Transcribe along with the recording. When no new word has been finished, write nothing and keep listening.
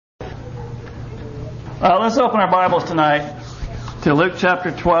Let's open our Bibles tonight to Luke chapter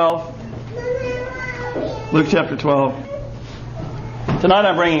 12. Luke chapter 12. Tonight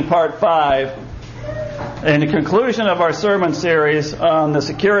I'm bringing part 5 and the conclusion of our sermon series on the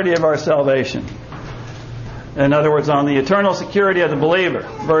security of our salvation. In other words, on the eternal security of the believer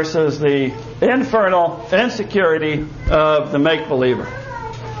versus the infernal insecurity of the make-believer.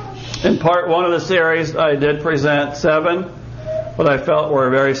 In part 1 of the series, I did present 7 what I felt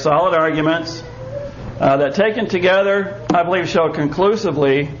were very solid arguments that taken together, I believe, show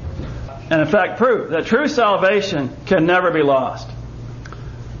conclusively and in fact prove that true salvation can never be lost.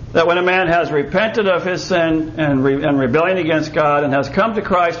 That when a man has repented of his sin and rebellion against God and has come to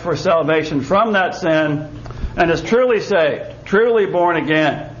Christ for salvation from that sin and is truly saved, truly born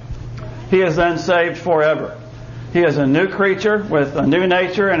again, he is then saved forever. He is a new creature with a new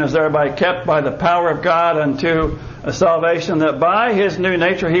nature and is thereby kept by the power of God unto a salvation that by his new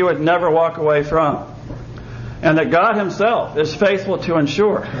nature he would never walk away from. And that God himself is faithful to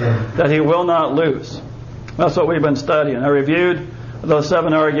ensure that he will not lose. That's what we've been studying. I reviewed those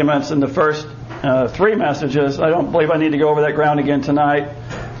 7 arguments in the first 3 messages. I don't believe I need to go over that ground again tonight.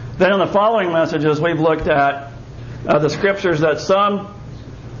 Then in the following messages, we've looked at the scriptures that some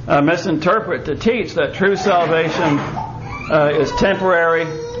misinterpret to teach that true salvation is temporary,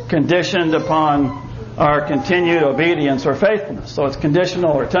 conditioned upon our continued obedience or faithfulness. So it's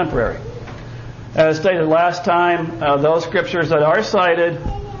conditional or temporary. As stated last time, those scriptures that are cited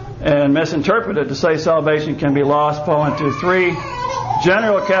and misinterpreted to say salvation can be lost fall into 3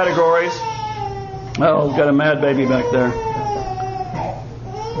 general categories. Oh, we've got a mad baby back there.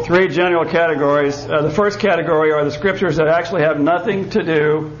 3 general categories. The first category are the scriptures that actually have nothing to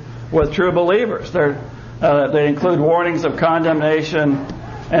do with true believers. They include warnings of condemnation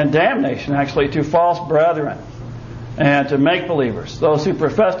and damnation, actually, to false brethren and to make-believers, those who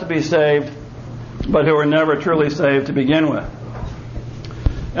profess to be saved but who were never truly saved to begin with.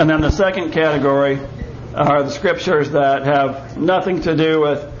 And then the second category are the scriptures that have nothing to do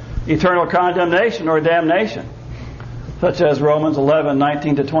with eternal condemnation or damnation, such as Romans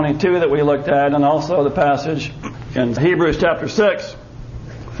 11:19 to 22 that we looked at, and also the passage in Hebrews chapter 6,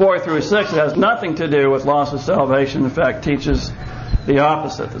 4 through 6. It has nothing to do with loss of salvation. In fact, teaches the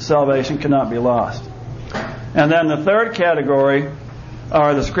opposite, that salvation cannot be lost. And then the third category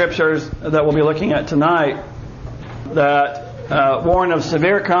are the scriptures that we'll be looking at tonight that warn of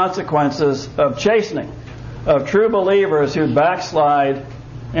severe consequences of chastening of true believers who backslide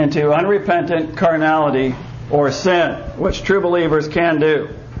into unrepentant carnality or sin, which true believers can do.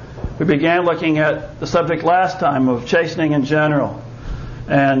 We began looking at the subject last time of chastening in general.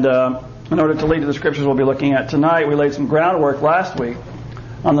 And in order to lead to the scriptures we'll be looking at tonight, we laid some groundwork last week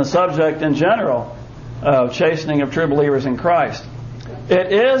on the subject in general of chastening of true believers in Christ.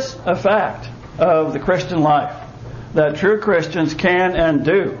 It is a fact of the Christian life that true Christians can and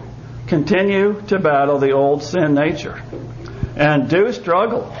do continue to battle the old sin nature and do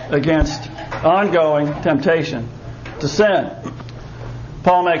struggle against ongoing temptation to sin.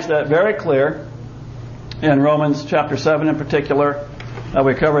 Paul makes that very clear in Romans chapter 7 in particular.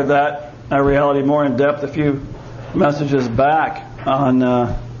 We covered that reality more in depth a few messages back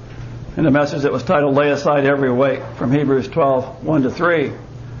on in the message that was titled "Lay Aside Every Weight" from Hebrews 12, 1 to 3,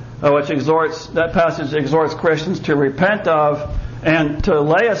 that passage exhorts Christians to repent of and to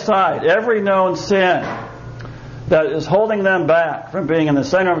lay aside every known sin that is holding them back from being in the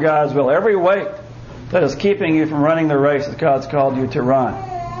center of God's will, every weight that is keeping you from running the race that God's called you to run.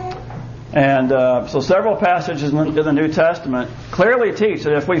 And so several passages in the New Testament clearly teach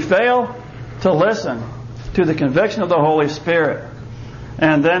that if we fail to listen to the conviction of the Holy Spirit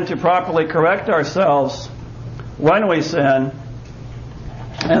and then to properly correct ourselves when we sin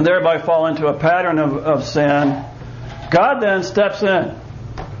and thereby fall into a pattern of sin, God then steps in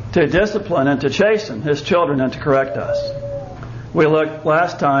to discipline and to chasten His children and to correct us. We looked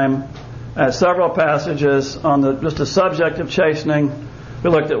last time at several passages on just the subject of chastening. We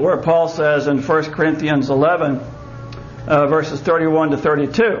looked at where Paul says in 1 Corinthians 11, verses 31 to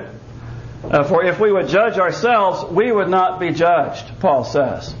 32, for if we would judge ourselves, we would not be judged, Paul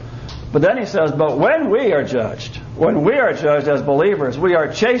says. But then he says, but when we are judged as believers, we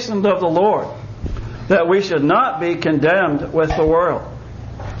are chastened of the Lord, that we should not be condemned with the world.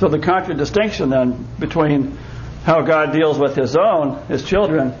 So the contradistinction then between how God deals with His own, His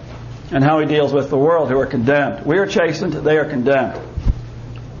children, and how He deals with the world who are condemned. We are chastened, they are condemned.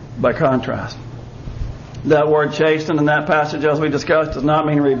 By contrast. That word chastened in that passage, as we discussed, does not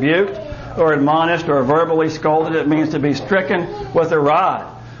mean rebuked or admonished or verbally scolded. It means to be stricken with a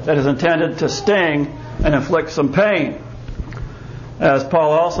rod that is intended to sting and inflict some pain. As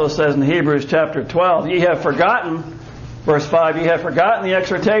Paul also says in Hebrews chapter 12, ye have forgotten, verse 5, ye have forgotten the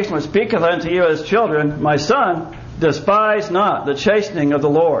exhortation which speaketh unto you as children, my son, despise not the chastening of the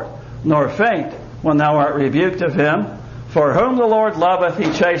Lord, nor faint when thou art rebuked of him. For whom the Lord loveth,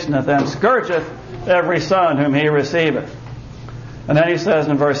 he chasteneth, and scourgeth every son whom he receiveth. And then he says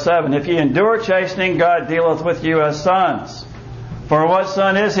in verse 7, if ye endure chastening, God dealeth with you as sons. For what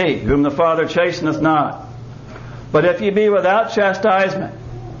son is he, whom the Father chasteneth not? But if ye be without chastisement,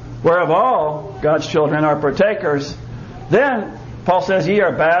 whereof all God's children are partakers, then, Paul says, ye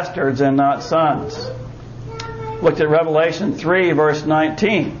are bastards and not sons. Looked at Revelation 3, verse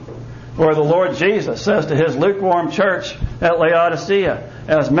 19, where the Lord Jesus says to his lukewarm church at Laodicea,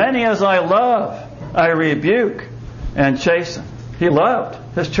 as many as I love, I rebuke and chasten. He loved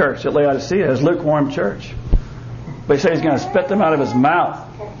his church at Laodicea, his lukewarm church. But he said he's going to spit them out of his mouth.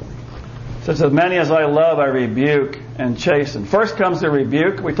 He says, as many as I love, I rebuke and chasten. First comes the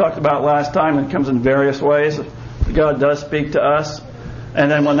rebuke, we talked about last time, and it comes in various ways. God does speak to us. And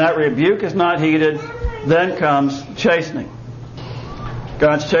then when that rebuke is not heeded, then comes chastening.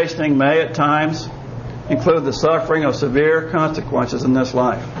 God's chastening may at times include the suffering of severe consequences in this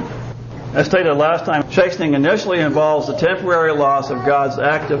life. As stated last time, chastening initially involves the temporary loss of God's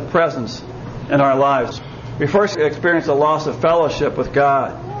active presence in our lives. We first experience a loss of fellowship with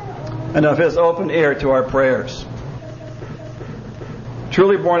God and of His open ear to our prayers.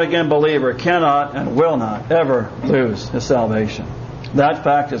 Truly born again believer cannot and will not ever lose his salvation. That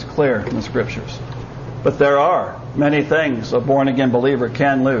fact is clear in the Scriptures. But there are many things a born again believer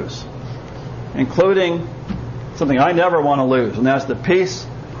can lose, including something I never want to lose, and that's the peace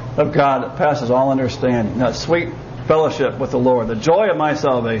of God that passes all understanding, that sweet fellowship with the Lord, the joy of my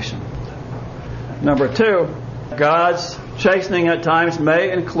salvation. Number two, God's chastening at times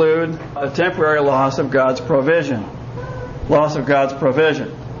may include a temporary loss of God's provision. Loss of God's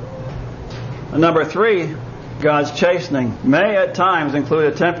provision. And number three, God's chastening may at times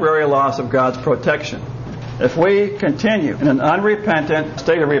include a temporary loss of God's protection. If we continue in an unrepentant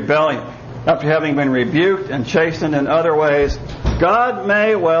state of rebellion, after having been rebuked and chastened in other ways, God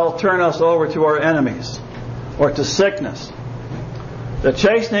may well turn us over to our enemies or to sickness. The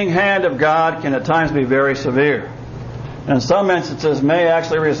chastening hand of God can at times be very severe. And in some instances may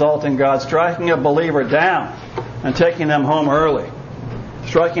actually result in God striking a believer down and taking them home early,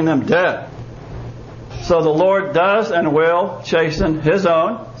 striking them dead. So the Lord does and will chasten His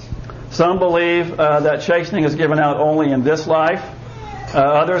own. Some believe that chastening is given out only in this life.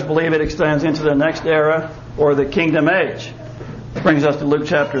 Others believe it extends into the next era or the kingdom age. That brings us to Luke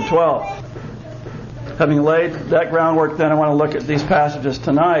chapter 12. Having laid that groundwork, then I want to look at these passages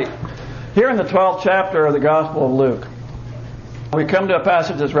tonight. Here in the 12th chapter of the Gospel of Luke, we come to a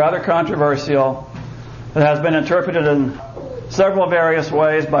passage that's rather controversial. It has been interpreted in several various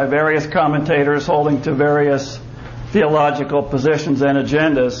ways by various commentators holding to various theological positions and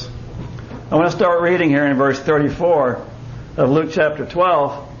agendas. I want to start reading here in verse 34 of Luke chapter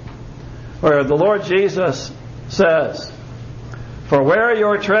 12, where the Lord Jesus says, "For where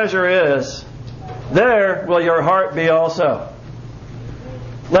your treasure is, there will your heart be also.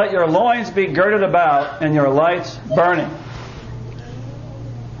 Let your loins be girded about and your lights burning.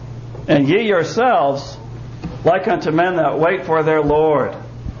 And ye yourselves, like unto men that wait for their Lord,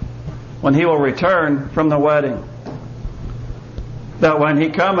 when He will return from the wedding, that when He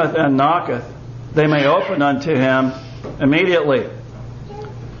cometh and knocketh, they may open unto Him immediately.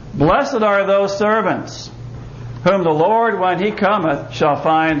 Blessed are those servants, whom the Lord, when He cometh, shall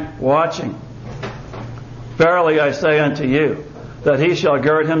find watching. Verily I say unto you, that He shall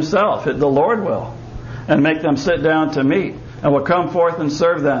gird Himself, the Lord will, and make them sit down to meat, and will come forth and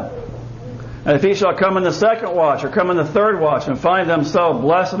serve them. And if He shall come in the second watch, or come in the third watch, and find them so,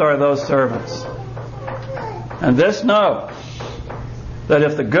 blessed are those servants. And this know, that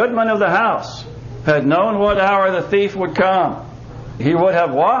if the goodman of the house had known what hour the thief would come, he would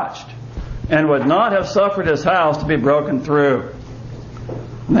have watched, and would not have suffered his house to be broken through."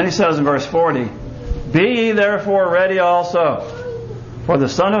 And then he says in verse 40, "Be ye therefore ready also, for the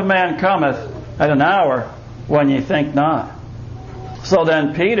Son of Man cometh at an hour when ye think not." So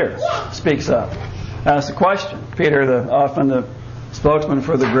then Peter speaks up, asks a question. Peter, often the spokesman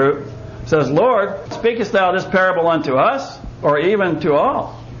for the group, says, "Lord, speakest thou this parable unto us, or even to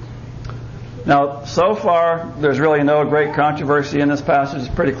all?" Now, so far, there's really no great controversy in this passage. It's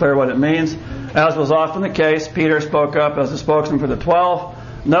pretty clear what it means. As was often the case, Peter spoke up as the spokesman for the 12.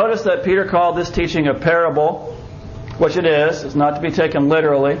 Notice that Peter called this teaching a parable, which it is. It's not to be taken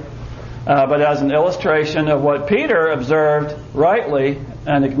literally, but as an illustration of what Peter observed rightly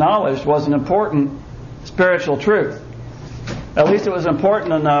and acknowledged was an important spiritual truth. At least it was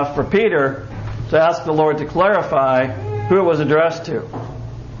important enough for Peter to ask the Lord to clarify who it was addressed to.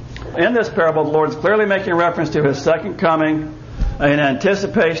 In this parable, the Lord is clearly making reference to His second coming, in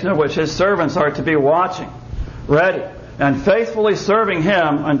anticipation of which His servants are to be watching, ready, and faithfully serving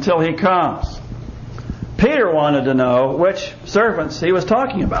Him until He comes. Peter wanted to know which servants He was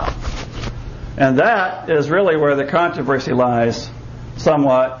talking about. And that is really where the controversy lies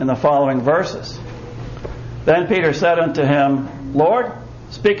somewhat in the following verses. Then Peter said unto Him, Lord,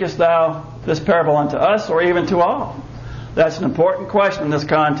 speakest Thou this parable unto us, or even to all? That's an important question in this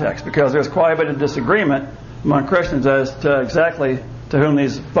context, because there's quite a bit of disagreement among Christians as to exactly to whom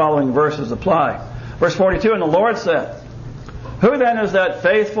these following verses apply. Verse 42, And the Lord said, Who then is that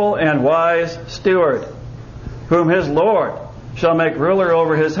faithful and wise steward, whom his Lord shall make ruler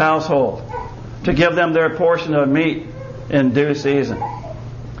over his household, to give them their portion of meat in due season?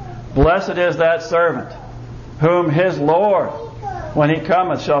 Blessed is that servant, whom his Lord, when he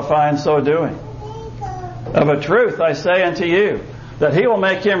cometh, shall find so doing. Of a truth I say unto you, that he will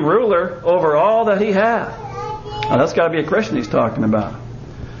make him ruler over all that he hath. Now that's got to be a Christian he's talking about.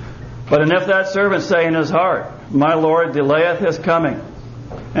 But and if that servant say in his heart, My Lord delayeth his coming,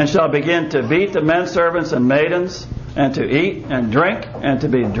 and shall begin to beat the men servants and maidens, and to eat and drink, and to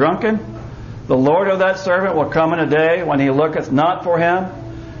be drunken, the Lord of that servant will come in a day when he looketh not for him,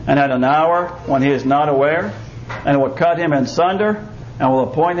 and at an hour when he is not aware, and will cut him in sunder, and will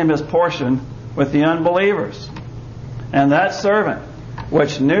appoint him his portion with the unbelievers. And that servant,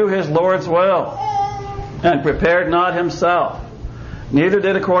 which knew his Lord's will, and prepared not himself, neither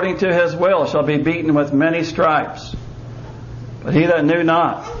did according to his will, shall be beaten with many stripes. But he that knew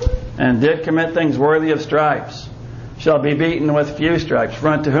not, and did commit things worthy of stripes, shall be beaten with few stripes. For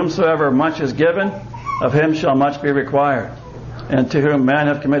unto whomsoever much is given, of him shall much be required. And to whom men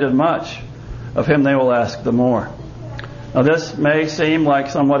have committed much, of him they will ask the more. Now this may seem like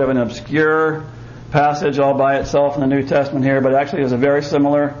somewhat of an obscure passage all by itself in the New Testament here, but actually is a very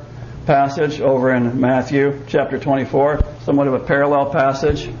similar passage over in Matthew chapter 24, somewhat of a parallel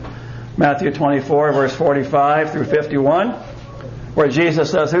passage. Matthew 24, verse 45 through 51, where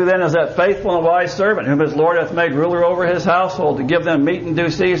Jesus says, Who then is that faithful and wise servant, whom his Lord hath made ruler over his household, to give them meat in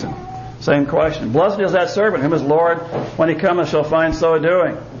due season? Same question. Blessed is that servant, whom his Lord, when he cometh, shall find so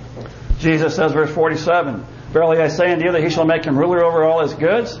doing. Jesus says, verse 47, Verily I say unto you that he shall make him ruler over all his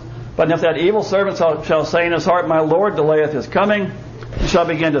goods. But if that evil servant shall say in his heart, My Lord delayeth his coming, he shall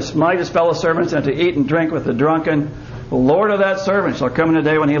begin to smite his fellow servants, and to eat and drink with the drunken. The Lord of that servant shall come in a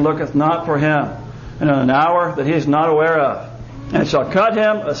day when he looketh not for him, and in an hour that he is not aware of, and shall cut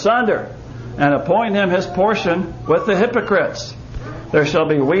him asunder, and appoint him his portion with the hypocrites. There shall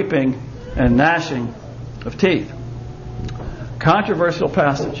be weeping and gnashing of teeth. Controversial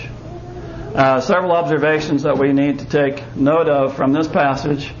passage. Several observations that we need to take note of from this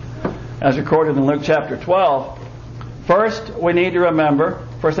passage as recorded in Luke chapter 12. First, we need to remember,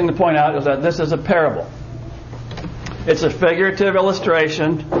 first thing to point out is that this is a parable. It's a figurative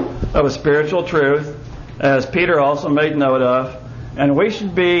illustration of a spiritual truth, as Peter also made note of, and we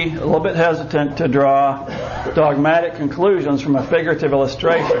should be a little bit hesitant to draw dogmatic conclusions from a figurative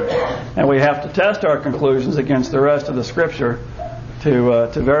illustration, and we have to test our conclusions against the rest of the Scripture to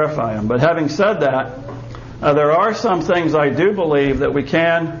verify them. But having said that, there are some things I do believe that we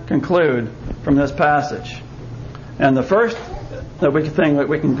can conclude from this passage. And the first thing that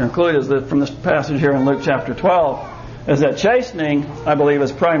we can conclude is that from this passage here in Luke chapter 12 is that chastening, I believe,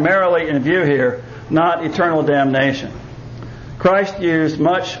 is primarily in view here, not eternal damnation. Christ used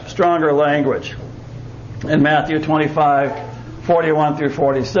much stronger language in Matthew 25, 41 through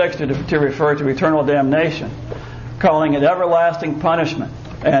 46 to refer to eternal damnation, calling it everlasting punishment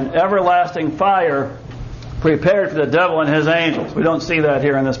and everlasting fire prepared for the devil and his angels. We don't see that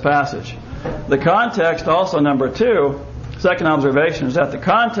here in this passage. The context also, number two, second observation, is that the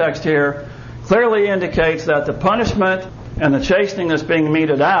context here clearly indicates that the punishment and the chastening that's being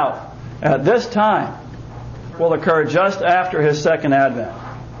meted out at this time will occur just after his second advent,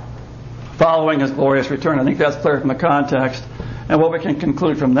 following his glorious return. I think that's clear from the context. And what we can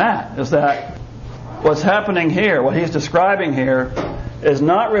conclude from that is that what's happening here, what he's describing here, is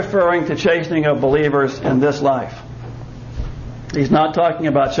not referring to chastening of believers in this life. He's not talking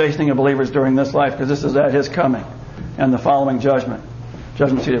about chastening of believers during this life, because this is at his coming and the following judgment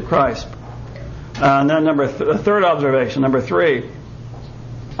seat of Christ. And then third observation, number three,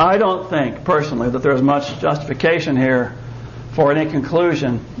 I don't think personally that there's much justification here for any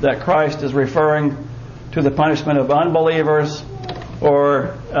conclusion that Christ is referring to the punishment of unbelievers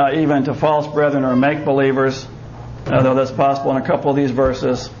or even to false brethren or make-believers, though that's possible in a couple of these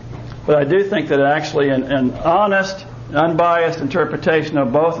verses. But I do think that actually an honest unbiased interpretation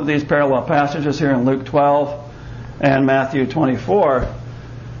of both of these parallel passages here in Luke 12 and Matthew 24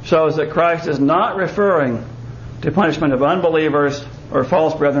 shows that Christ is not referring to punishment of unbelievers or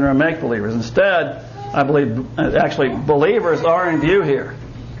false brethren or make-believers. Instead, I believe actually believers are in view here.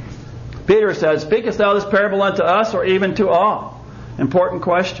 Peter said, "Speakest thou this parable unto us or even to all?" Important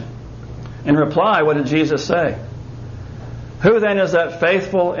question. In reply, what did Jesus say? "Who then is that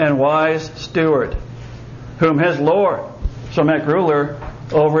faithful and wise steward, whom his Lord shall make ruler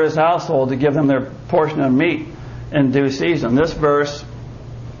over his household to give them their portion of meat in due season?" This verse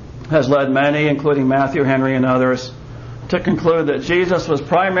has led many, including Matthew Henry and others, to conclude that Jesus was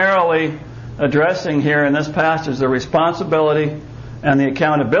primarily addressing here in this passage the responsibility and the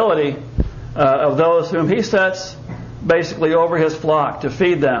accountability of those whom he sets basically over his flock to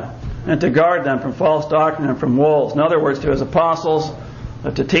feed them and to guard them from false doctrine and from wolves. In other words, to his apostles,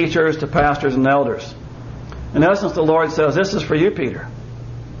 to teachers, to pastors and elders. In essence, the Lord says, this is for you, Peter,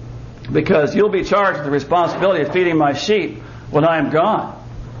 because you'll be charged with the responsibility of feeding my sheep when I am gone.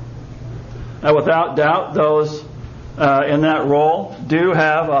 Now, without doubt, those in that role do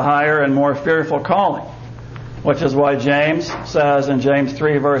have a higher and more fearful calling, which is why James says in James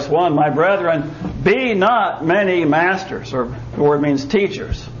 3 verse 1, "My brethren, be not many masters," or the word means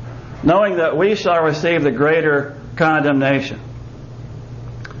teachers, "knowing that we shall receive the greater condemnation."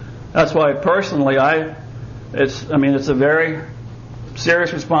 That's why personally it's a very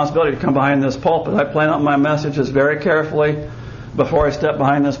serious responsibility to come behind this pulpit. I plan out my messages very carefully before I step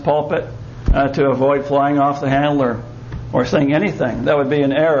behind this pulpit to avoid flying off the handle or saying anything that would be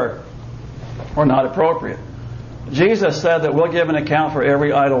an error or not appropriate. Jesus said that we'll give an account for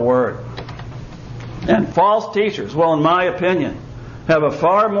every idle word. And false teachers will, in my opinion, have a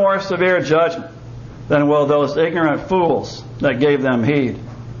far more severe judgment than will those ignorant fools that gave them heed.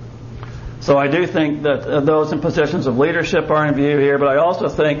 So I do think that those in positions of leadership are in view here, but I also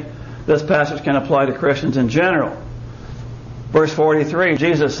think this passage can apply to Christians in general. Verse 43,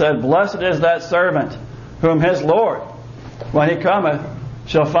 Jesus said, "Blessed is that servant whom his Lord, when he cometh,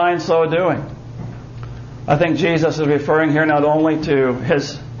 shall find so doing." I think Jesus is referring here not only to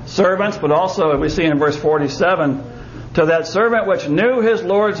his servants, but also, as we see in verse 47, to that servant which knew his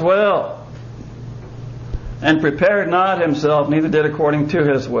Lord's will, and prepared not himself, neither did according to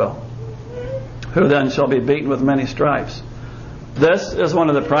his will, who then shall be beaten with many stripes. This is one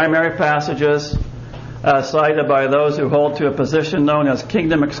of the primary passages cited by those who hold to a position known as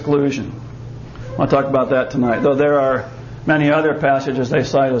kingdom exclusion. I'll talk about that tonight, though there are many other passages they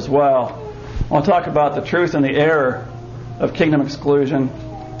cite as well. I'll talk about the truth and the error of kingdom exclusion.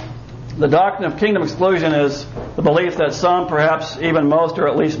 The doctrine of kingdom exclusion is the belief that some, perhaps even most, or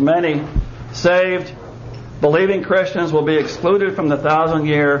at least many, saved, believing Christians will be excluded from the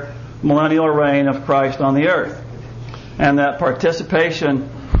 1,000-year millennial reign of Christ on the earth, and that participation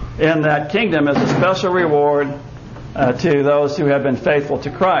in that kingdom is a special reward to those who have been faithful to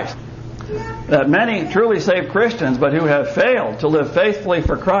Christ. That many truly saved Christians, but who have failed to live faithfully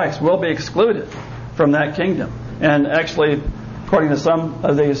for Christ, will be excluded from that kingdom. And actually, according to some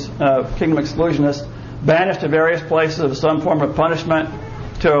of these kingdom exclusionists, banished to various places of some form of punishment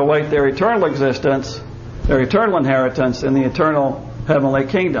to await their eternal existence, their eternal inheritance in the eternal heavenly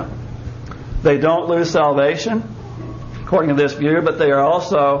kingdom. They don't lose salvation, according to this view, but they are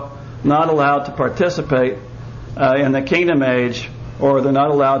also not allowed to participate in the kingdom age, or they're not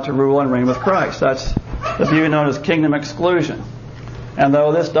allowed to rule and reign with Christ. That's the view known as kingdom exclusion. And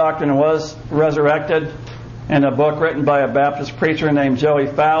though this doctrine was resurrected in a book written by a Baptist preacher named Joey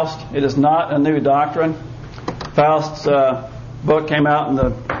Faust, it is not a new doctrine. Faust's book came out in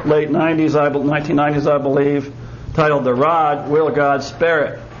the late 1990s, I believe, titled "The Rod, Will God Spare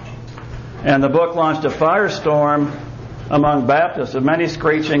It?" And the book launched a firestorm among Baptists, of many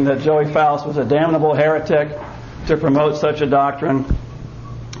screeching that Joey Faust was a damnable heretic to promote such a doctrine.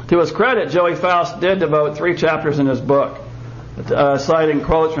 To his credit, Joey Faust did devote 3 chapters in his book, citing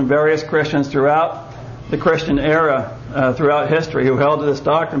quotes from various Christians throughout the Christian era, throughout history, who held to this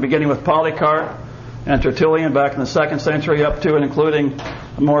doctrine, beginning with Polycarp and Tertullian back in the 2nd century, up to and including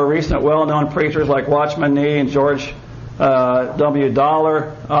more recent well-known preachers like Watchman Nee and George W.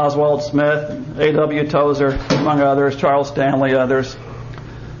 Dollar, Oswald Smith, A.W. Tozer, among others, Charles Stanley, others.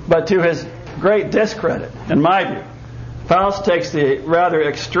 But to his great discredit, in my view, Faust takes the rather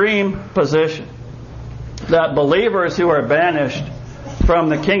extreme position that believers who are banished from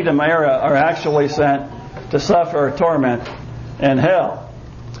the kingdom era are actually sent to suffer torment in hell.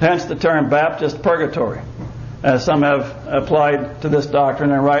 Hence the term Baptist purgatory, as some have applied to this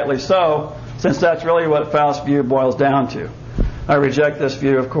doctrine, and rightly so, since that's really what Faust's view boils down to. I reject this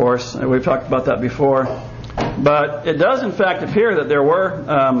view, of course, and we've talked about that before. But it does in fact appear that there were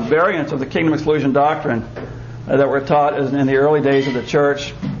variants of the kingdom exclusion doctrine that were taught in the early days of the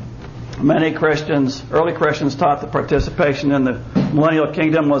church. Many Christians, early Christians, taught that participation in the millennial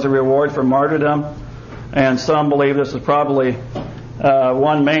kingdom was a reward for martyrdom, and some believe this is probably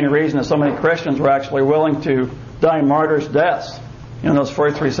one main reason that so many Christians were actually willing to die martyrs' deaths in those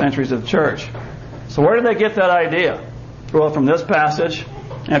first 3 centuries of the church. So where did they get that idea? Well, from this passage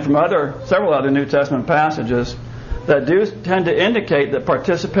and from several other New Testament passages that do tend to indicate that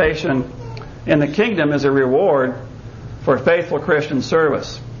participation in the kingdom is a reward for faithful Christian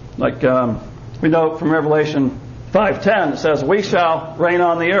service. Like we know from Revelation 5:10, it says, "We shall reign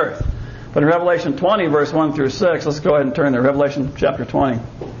on the earth." But in Revelation 20, verse 1 through 6, let's go ahead and turn there. Revelation chapter 20.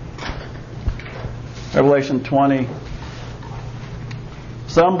 Revelation 20.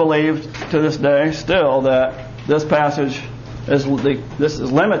 Some believe to this day still that this passage is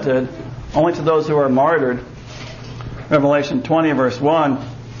limited only to those who are martyred. Revelation 20, verse 1.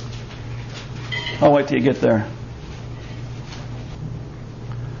 I'll wait till you get there.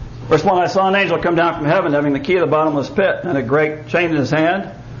 Verse 1, "I saw an angel come down from heaven, having the key of the bottomless pit, and a great chain in his hand.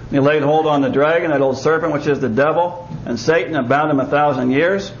 And he laid hold on the dragon, that old serpent, which is the devil, and Satan, and bound him 1,000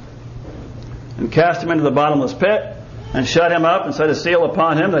 years, and cast him into the bottomless pit, and shut him up, and set a seal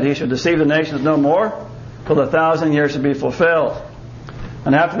upon him, that he should deceive the nations no more, till the 1,000 years should be fulfilled.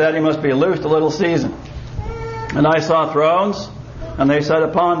 And after that he must be loosed a little season. And I saw thrones, and they sat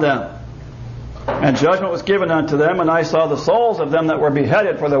upon them. And judgment was given unto them, and I saw the souls of them that were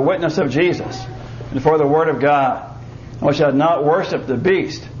beheaded for the witness of Jesus, and for the word of God, which had not worshipped the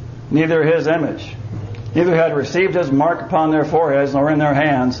beast, neither his image, neither had received his mark upon their foreheads, nor in their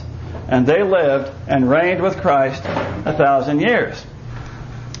hands. And they lived and reigned with Christ 1,000 years.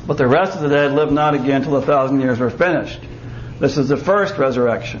 But the rest of the dead lived not again till the 1,000 years were finished. This is the first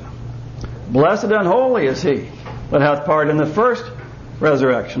resurrection. Blessed and holy is he that hath part in the first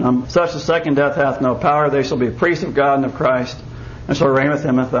resurrection. On such the second death hath no power. They shall be priests of God and of Christ, and shall reign with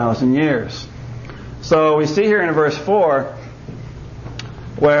him 1,000 years. So we see here in verse 4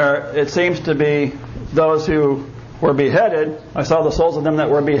 where it seems to be those who were beheaded. I saw the souls of them that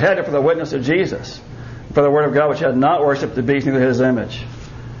were beheaded for the witness of Jesus, for the word of God, which had not worshipped the beast, neither his image,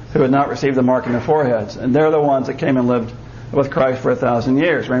 who had not received the mark in their foreheads. And they're the ones that came and lived with Christ for 1,000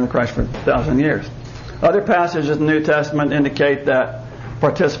 years, reigned with Christ for 1,000 years. Other passages in the New Testament indicate that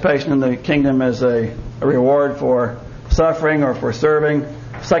participation in the kingdom is a reward for suffering or for serving.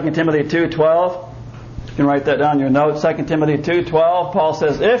 2 Timothy 2:12. You can write that down in your notes. 2 Timothy 2:12. Paul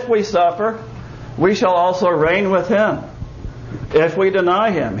says, "If we suffer, we shall also reign with him. If we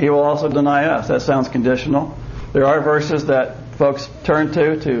deny him, he will also deny us." That sounds conditional. There are verses that folks turn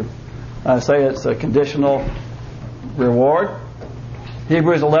to say it's a conditional reward.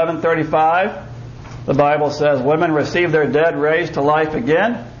 Hebrews 11:35. The Bible says, "Women received their dead raised to life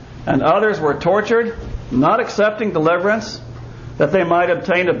again, and others were tortured, not accepting deliverance, that they might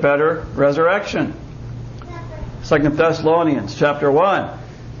obtain a better resurrection." 2 Thessalonians chapter 1,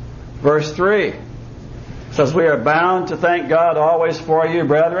 verse 3 says, "We are bound to thank God always for you,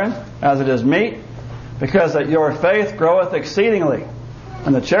 brethren, as it is meet, because that your faith groweth exceedingly,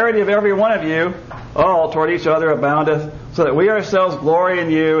 and the charity of every one of you all toward each other aboundeth, so that we ourselves glory in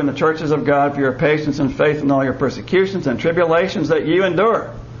you in the churches of God for your patience and faith in all your persecutions and tribulations that you endure."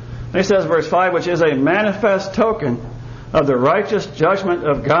 And he says, verse 5, "which is a manifest token of the righteous judgment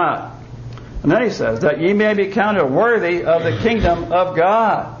of God." And then he says, "that ye may be counted worthy of the kingdom of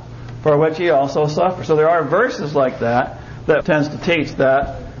God, for which ye also suffer." So there are verses like that that tends to teach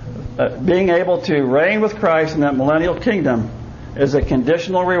that being able to reign with Christ in that millennial kingdom is a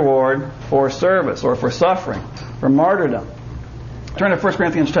conditional reward for service or for suffering, for martyrdom. Turn to 1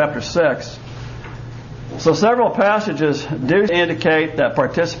 Corinthians chapter 6. So several passages do indicate that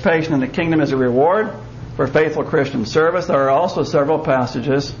participation in the kingdom is a reward for faithful Christian service. There are also several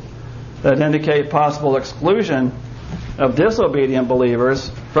passages that indicate possible exclusion of disobedient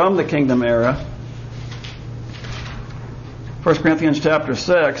believers from the kingdom era. 1 Corinthians chapter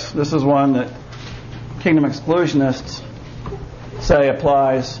 6, this is one that kingdom exclusionists say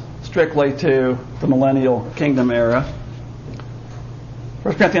applies strictly to the millennial kingdom era.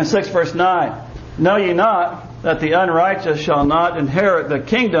 1 Corinthians 6 verse 9, "Know ye not that the unrighteous shall not inherit the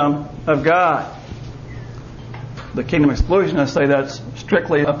kingdom of God?" The kingdom exclusionists say that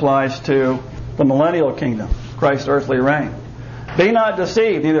strictly applies to the millennial kingdom, Christ's earthly reign. "Be not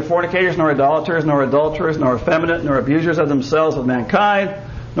deceived, neither fornicators, nor idolaters, nor adulterers, nor effeminate, nor abusers of themselves with mankind,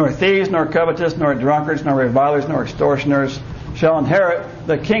 nor thieves, nor covetous, nor drunkards, nor revilers, nor extortioners shall inherit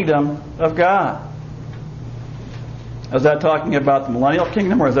the kingdom of God." Is that talking about the millennial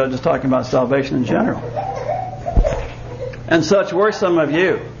kingdom, or is that just talking about salvation in general? And such were some of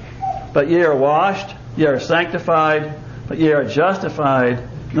you. But ye are washed, ye are sanctified, but ye are justified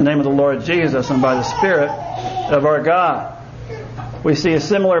in the name of the Lord Jesus and by the Spirit of our God. We see a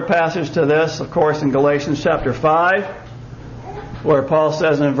similar passage to this, of course, in Galatians chapter 5, where Paul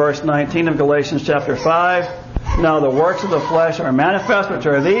says in verse 19 of Galatians chapter 5, now the works of the flesh are manifest, which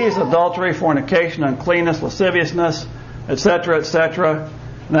are these: adultery, fornication, uncleanness, lasciviousness, etc., etc.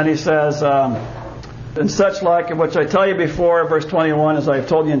 And then he says, and such like, of which I tell you before, verse 21, as I have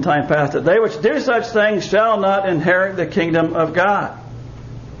told you in time past, that they which do such things shall not inherit the kingdom of God.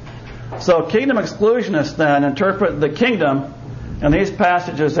 So kingdom exclusionists then interpret the kingdom in these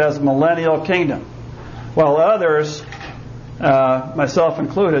passages as the millennial kingdom, while others, myself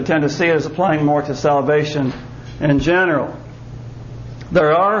included, tend to see it as applying more to salvation in general.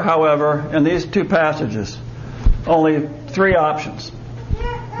 There are, however, in these two passages, only three options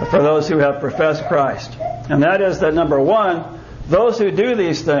for those who have professed Christ. And that is that, number one, those who do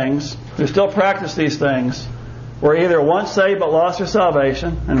these things, who still practice these things, were either once saved but lost their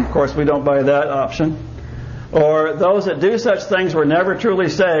salvation, and of course we don't buy that option, or those that do such things were never truly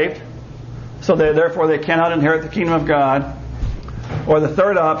saved, so therefore they cannot inherit the kingdom of God. Or the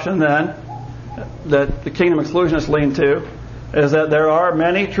third option then, that the kingdom exclusionists lean to, is that there are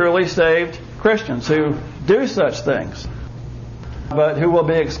many truly saved Christians who do such things, but who will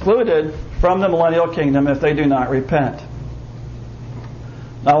be excluded from the millennial kingdom if they do not repent.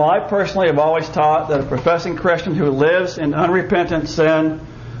 Now, I personally have always taught that a professing Christian who lives in unrepentant sin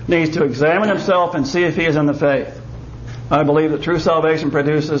needs to examine himself and see if he is in the faith. I believe that true salvation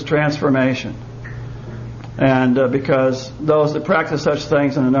produces transformation. And because those that practice such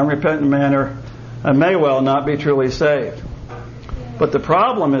things in an unrepentant manner may well not be truly saved. But the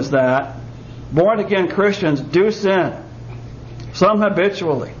problem is that born-again Christians do sin, some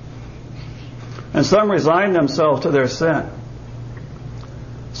habitually, and some resign themselves to their sin.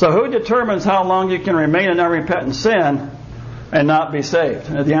 So who determines how long you can remain in unrepentant sin and not be saved?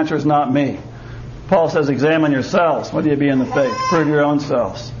 And the answer is not me. Paul says, examine yourselves, whether you be in the faith. Prove your own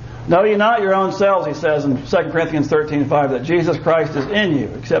selves. Know ye not your own selves, he says in 2 Corinthians 13:5, that Jesus Christ is in you,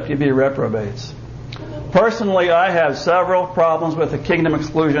 except ye be reprobates. Personally, I have several problems with the kingdom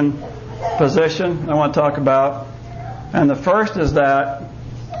exclusion position I want to talk about. And the first is that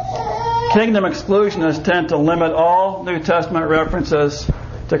kingdom exclusionists tend to limit all New Testament references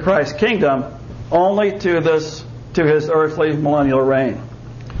to Christ's kingdom only to his earthly millennial reign.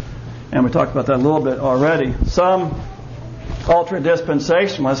 And we talked about that a little bit already. Some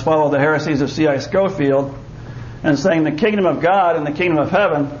ultra-dispensationalists follow the heresies of C.I. Scofield and saying the kingdom of God and the kingdom of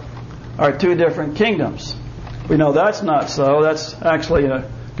heaven are two different kingdoms. We know that's not so. That's actually a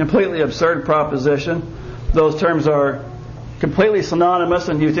completely absurd proposition. Those terms are completely synonymous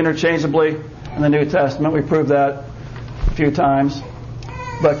and used interchangeably in the New Testament. We proved that a few times.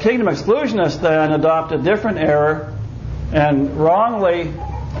 But kingdom exclusionists then adopt a different error and wrongly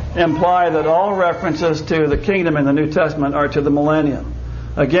imply that all references to the kingdom in the New Testament are to the millennium.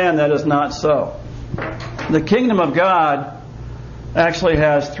 Again, that is not so. The kingdom of God actually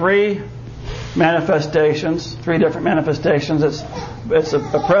has three different manifestations. It's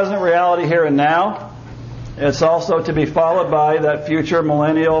a present reality here and now. It's also to be followed by that future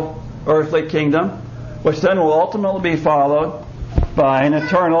millennial earthly kingdom, which then will ultimately be followed by an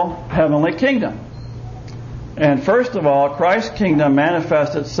eternal heavenly kingdom. And first of all, Christ's kingdom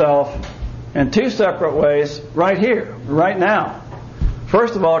manifests itself in two separate ways right here, right now.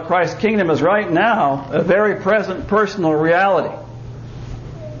 First of all, Christ's kingdom is right now a very present personal reality.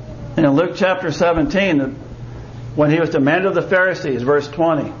 In Luke chapter 17, when he was demanded of the Pharisees, verse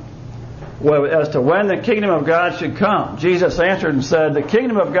 20, as to when the kingdom of God should come, Jesus answered and said, the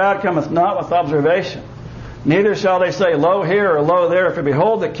kingdom of God cometh not with observation. Neither shall they say, lo here or lo there, for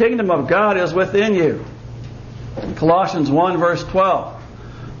behold, the kingdom of God is within you. In Colossians 1 verse 12,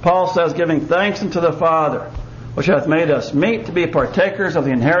 Paul says, giving thanks unto the Father, which hath made us meet to be partakers of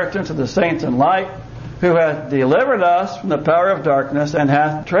the inheritance of the saints in light, who hath delivered us from the power of darkness and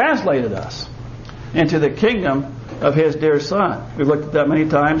hath translated us into the kingdom of his dear Son. We've looked at that many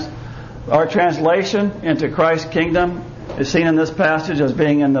times. Our translation into Christ's kingdom is seen in this passage as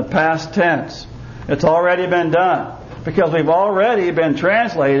being in the past tense. It's already been done because we've already been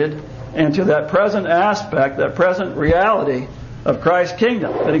translated into that present aspect, that present reality of Christ's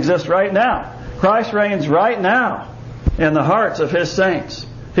kingdom that exists right now. Christ reigns right now in the hearts of his saints.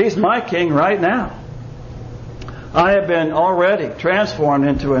 He's my king right now. I have been already transformed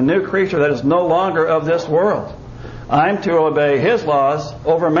into a new creature that is no longer of this world. I'm to obey his laws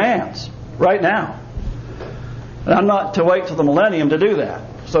over man's right now. And I'm not to wait till the millennium to do that.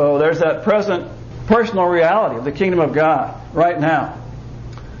 So there's that present personal reality of the kingdom of God right now.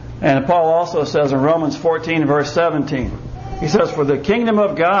 And Paul also says in Romans 14, verse 17, he says, "For the kingdom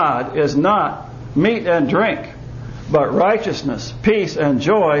of God is not meat and drink, but righteousness, peace, and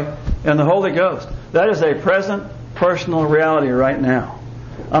joy in the Holy Ghost." That is a present personal reality right now.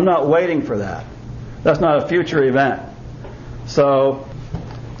 I'm not waiting for that. That's not a future event. So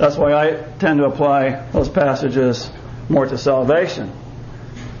that's why I tend to apply those passages more to salvation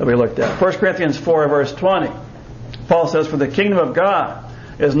that we looked at. 1 Corinthians 4, verse 20. Paul says, "For the kingdom of God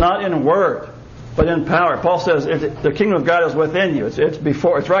is not in word, but in power." Paul says the kingdom of God is within you. It's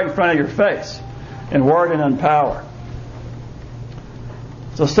right in front of your face, in word and in power.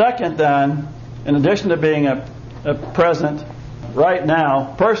 So second then, in addition to being a present, right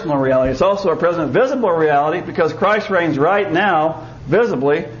now, personal reality, it's also a present visible reality because Christ reigns right now,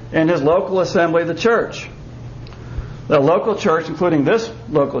 visibly, in His local assembly, the church. The local church, including this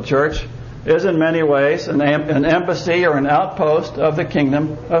local church, is in many ways an embassy or an outpost of the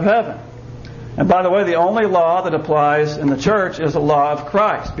kingdom of heaven. And by the way, the only law that applies in the church is the law of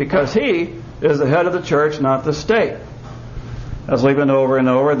Christ, because He is the head of the church, not the state. As we've been over and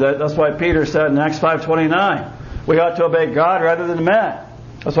over, that's why Peter said in Acts 5:29, we ought to obey God rather than men.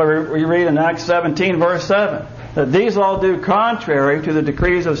 That's why we read in Acts 17, verse 7, that these all do contrary to the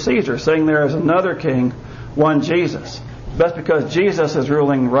decrees of Caesar, saying there is another king, one Jesus. That's because Jesus is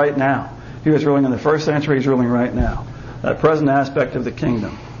ruling right now. He was ruling in the first century, He's ruling right now. That present aspect of the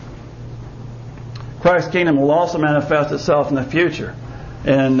kingdom. Christ's kingdom will also manifest itself in the future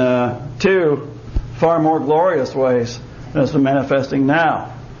in two far more glorious ways than it's been manifesting now.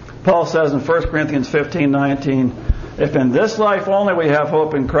 Paul says in 1 Corinthians 15:19, "If in this life only we have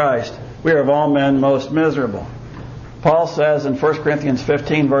hope in Christ, we are of all men most miserable." Paul says in 1 Corinthians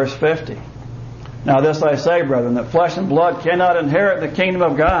 15, verse 50, "Now this I say, brethren, that flesh and blood cannot inherit the kingdom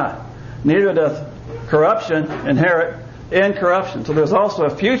of God, neither doth corruption inherit incorruption." So there's also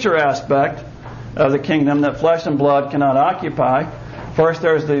a future aspect of the kingdom that flesh and blood cannot occupy. First,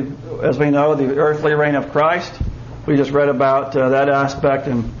 there's as we know, the earthly reign of Christ. We just read about that aspect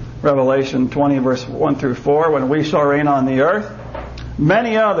in Revelation 20, verse 1 through 4, when we shall reign on the earth.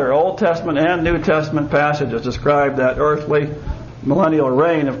 Many other Old Testament and New Testament passages describe that earthly millennial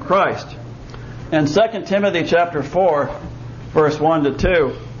reign of Christ. In 2 Timothy chapter 4, verse 1 to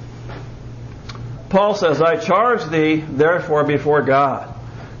 2, Paul says, "I charge thee therefore before God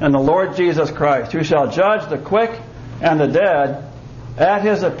and the Lord Jesus Christ, who shall judge the quick and the dead at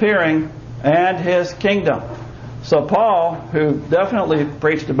His appearing and His kingdom." So Paul, who definitely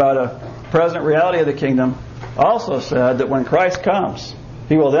preached about a present reality of the kingdom, also said that when Christ comes,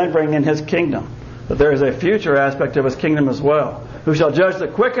 He will then bring in His kingdom. But there is a future aspect of His kingdom as well. "Who shall judge the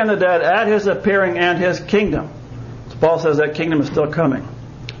quick and the dead at His appearing and His kingdom." So Paul says that kingdom is still coming.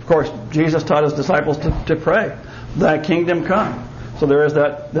 Of course, Jesus taught His disciples to pray, "Thy kingdom come." So there is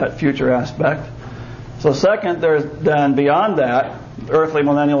that future aspect. So second, there's then beyond that, earthly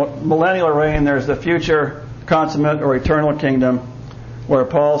millennial reign, there's the future consummate or eternal kingdom, where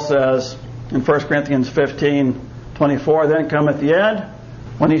Paul says in 1 Corinthians 15:24, "Then cometh the end,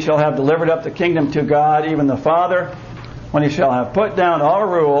 when He shall have delivered up the kingdom to God, even the Father, when He shall have put down all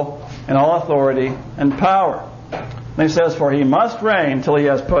rule and all authority and power." And he says, "For He must reign till He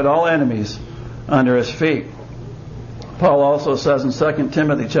has put all enemies under His feet." Paul also says in 2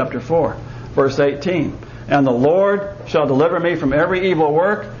 Timothy chapter 4, verse 18, "And the Lord shall deliver me from every evil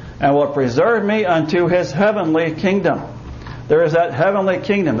work, and will preserve me unto His heavenly kingdom." There is that heavenly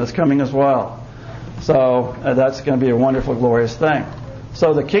kingdom that's coming as well. So that's going to be a wonderful, glorious thing.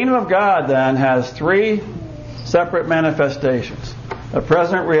 So the kingdom of God then has three separate manifestations. A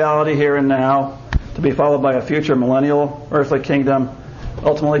present reality here and now, to be followed by a future millennial earthly kingdom,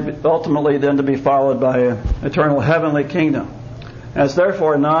 ultimately then to be followed by an eternal heavenly kingdom. And it's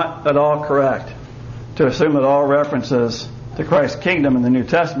therefore not at all correct to assume that all references to Christ's kingdom in the New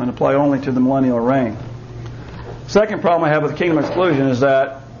Testament apply only to the millennial reign. Second problem I have with kingdom exclusion is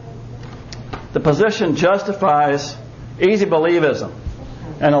that the position justifies easy believism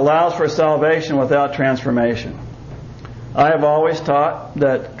and allows for salvation without transformation. I have always taught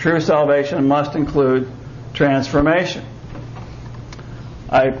that true salvation must include transformation.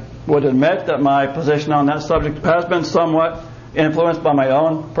 I would admit that my position on that subject has been somewhat influenced by my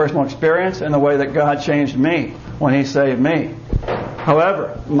own personal experience and the way that God changed me when He saved me.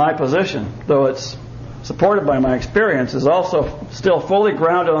 However, my position, though it's supported by my experience, is also still fully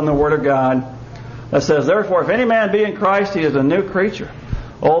grounded on the Word of God that says, "Therefore, if any man be in Christ, he is a new creature.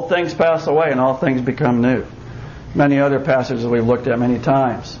 Old things pass away and all things become new." Many other passages we've looked at many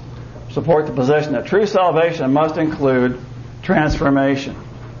times support the position that true salvation must include transformation.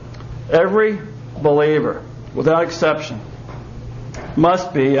 Every believer, without exception,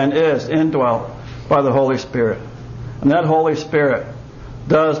 must be and is indwelt by the Holy Spirit. And that Holy Spirit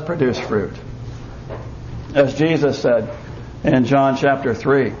does produce fruit. As Jesus said in John chapter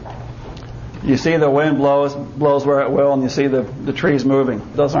 3, you see the wind blows where it will, and you see the trees moving.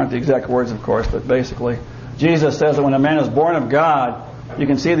 Those aren't the exact words, of course, but basically, Jesus says that when a man is born of God, you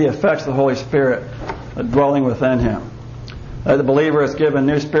can see the effects of the Holy Spirit dwelling within him. The believer is given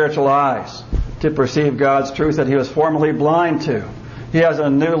new spiritual eyes to perceive God's truth that he was formerly blind to. He has a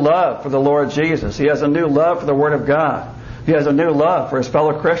new love for the Lord Jesus. He has a new love for the Word of God. He has a new love for his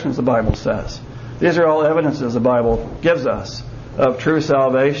fellow Christians, the Bible says. These are all evidences the Bible gives us of true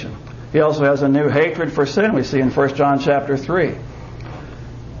salvation. He also has a new hatred for sin, we see in 1 John chapter 3.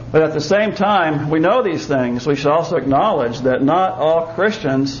 But at the same time, we know these things. We should also acknowledge that not all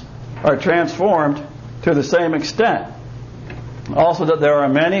Christians are transformed to the same extent. Also that there are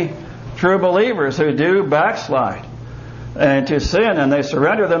many true believers who do backslide into sin and they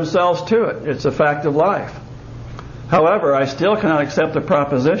surrender themselves to it. It's a fact of life. However, I still cannot accept the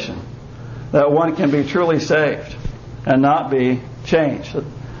proposition that one can be truly saved and not be changed.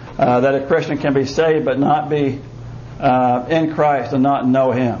 That a Christian can be saved but not be in Christ and not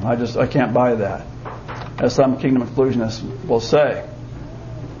know Him. I can't buy that, as some kingdom exclusionists will say.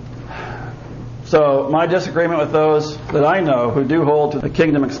 So my disagreement with those that I know who do hold to the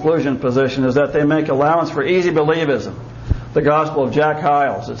kingdom exclusion position is that they make allowance for easy believism, the gospel of Jack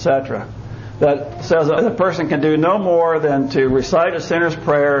Hyles, etc., that says that a person can do no more than to recite a sinner's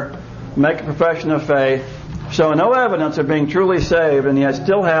prayer, make a profession of faith, show no evidence of being truly saved, and yet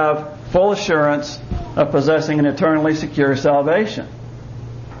still have full assurance of possessing an eternally secure salvation.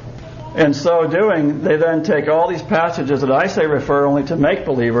 In so doing, they then take all these passages that I say refer only to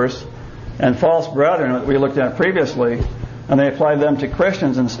make-believers and false brethren that we looked at previously, and they apply them to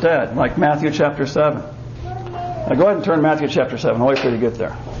Christians instead, like Matthew chapter 7. Now go ahead and turn to Matthew chapter 7. I'll wait for you to get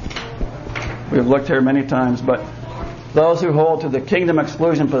there. We've looked here many times, but those who hold to the kingdom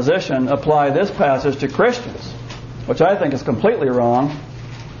exclusion position apply this passage to Christians, which I think is completely wrong.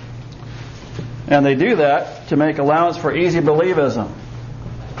 And they do that to make allowance for easy believism,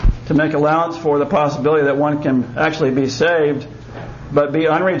 to make allowance for the possibility that one can actually be saved but be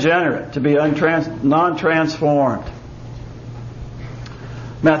unregenerate, to be non-transformed.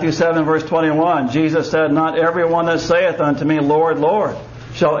 Matthew 7 verse 21, Jesus said, "Not everyone that saith unto me, Lord, Lord,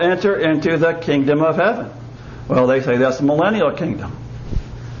 shall enter into the kingdom of heaven." Well, they say that's the millennial kingdom.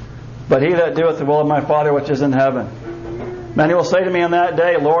 "But he that doeth the will of my Father which is in heaven. Many will say to me in that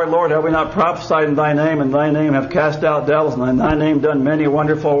day, Lord, Lord, have we not prophesied in thy name, and thy name have cast out devils, and in thy name done many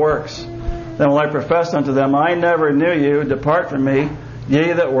wonderful works? Then will I profess unto them, I never knew you, depart from me,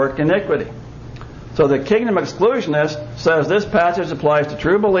 ye that work iniquity." So the kingdom exclusionist says this passage applies to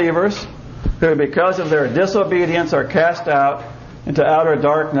true believers who, because of their disobedience, are cast out into outer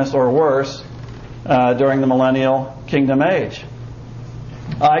darkness or worse during the millennial kingdom age.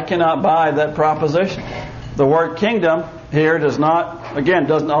 I cannot buy that proposition. The word kingdom here doesn't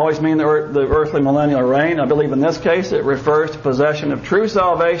always mean the earthly millennial reign. I believe in this case it refers to possession of true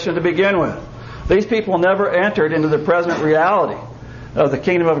salvation to begin with. These people never entered into the present reality of the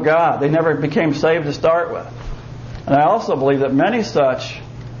kingdom of God. They never became saved to start with. And I also believe that many such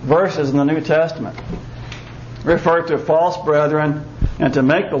verses in the New Testament refer to false brethren and to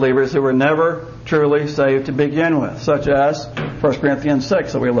make-believers who were never truly saved to begin with, such as 1 Corinthians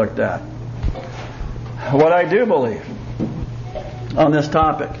 6 that we looked at. What I do believe on this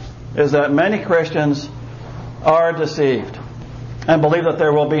topic is that many Christians are deceived and believe that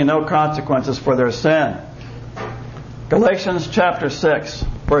there will be no consequences for their sin. Galatians chapter 6,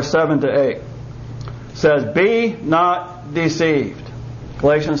 verse 7 to 8 says, "Be not deceived."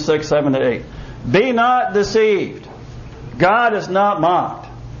 Galatians 6, 7 to 8. "Be not deceived. God is not mocked.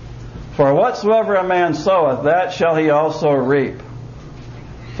 For whatsoever a man soweth, that shall he also reap.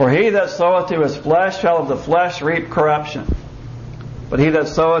 For he that soweth to his flesh shall of the flesh reap corruption. But he that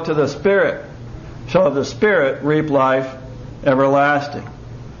soweth to the Spirit shall of the Spirit reap life everlasting."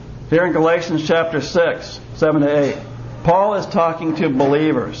 Here in Galatians chapter 6, 7 to 8, Paul is talking to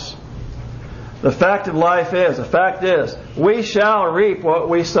believers. The fact is, we shall reap what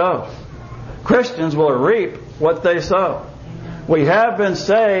we sow. Christians will reap what they sow. We have been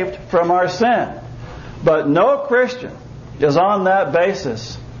saved from our sin, but no Christian is on that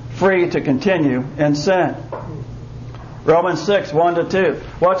basis free to continue in sin. Romans 6, 1 to 2.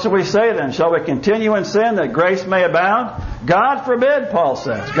 "What shall we say then? Shall we continue in sin that grace may abound? God forbid," Paul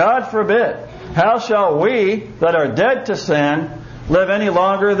says. God forbid. "How shall we that are dead to sin live any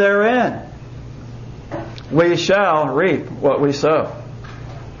longer therein, we shall reap what we sow.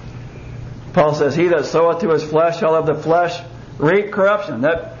 Paul says, he that soweth to his flesh shall of the flesh reap corruption.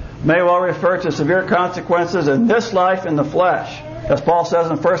 That may well refer to severe consequences in this life in the flesh. As Paul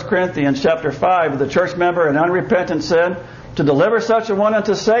says in 1 Corinthians chapter 5, the church member in unrepentant sin, to deliver such a one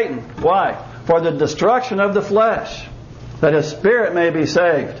unto Satan. Why? For the destruction of the flesh, that his spirit may be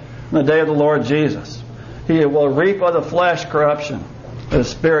saved in the day of the Lord Jesus. He will reap of the flesh corruption, that his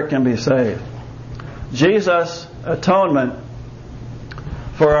spirit can be saved. Jesus' atonement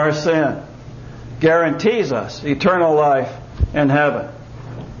for our sin guarantees us eternal life in heaven.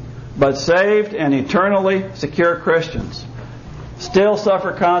 But saved and eternally secure Christians still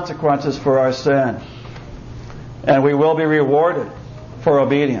suffer consequences for our sin. And we will be rewarded for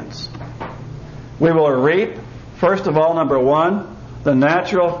obedience. We will reap, first of all, number one, the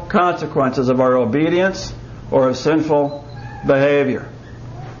natural consequences of our obedience or of sinful behavior.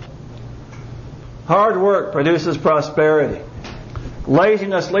 Hard work produces prosperity.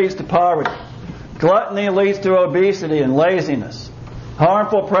 Laziness leads to poverty. Gluttony leads to obesity and laziness.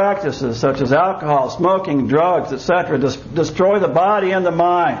 Harmful practices such as alcohol, smoking, drugs, etc. destroy the body and the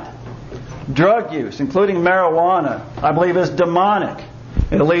mind. Drug use, including marijuana, I believe is demonic.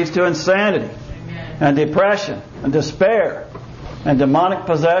 It leads to insanity and depression and despair and demonic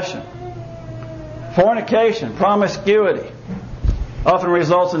possession. Fornication, promiscuity, often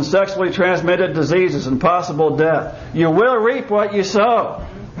results in sexually transmitted diseases and possible death. You will reap what you sow.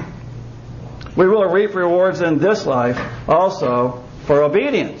 We will reap rewards in this life also for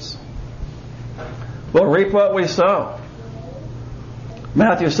obedience. We'll reap what we sow.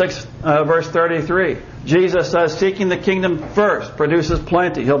 Matthew 6, verse 33. Jesus says, seeking the kingdom first produces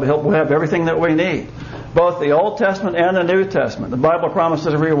plenty. We'll have everything that we need. Both the Old Testament and the New Testament. The Bible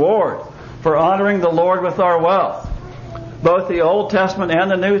promises a reward for honoring the Lord with our wealth. Both the Old Testament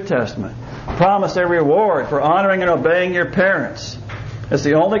and the New Testament promise a reward for honoring and obeying your parents. It's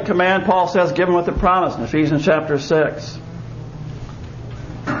the only command, Paul says, given with the promise in Ephesians chapter 6.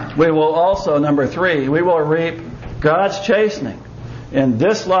 We will also, number 3, we will reap God's chastening in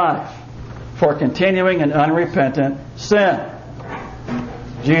this life for continuing in unrepentant sin.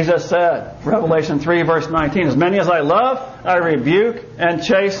 Jesus said, Revelation 3 verse 19, as many as I love, I rebuke and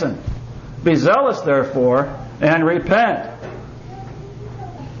chasten. Be zealous, therefore, and repent.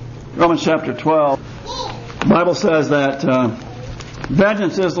 Romans chapter 12, the Bible says that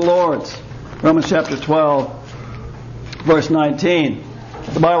vengeance is the Lord's. Romans chapter 12, verse 19.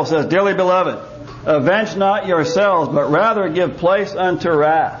 The Bible says, dearly beloved, avenge not yourselves, but rather give place unto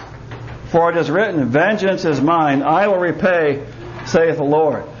wrath. For it is written, vengeance is mine, I will repay, saith the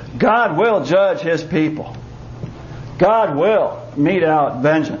Lord. God will judge His people. God will mete out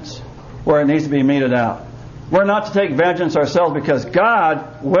vengeance where it needs to be meted out. We're not to take vengeance ourselves because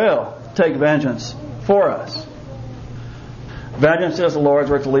God will take vengeance for us. Vengeance is the Lord's.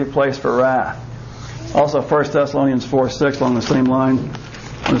 We're to leave place for wrath. Also 1 Thessalonians 4:6 along the same line.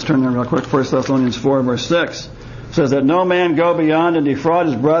 Let's turn there real quick. 1 Thessalonians 4 verse 6 says that no man go beyond and defraud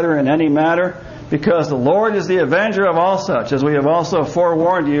his brother in any matter, because the Lord is the avenger of all such, as we have also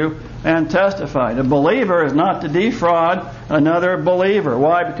forewarned you and testified. A believer is not to defraud another believer.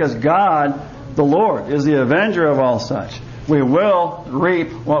 Why? Because God, the Lord, is the avenger of all such. We will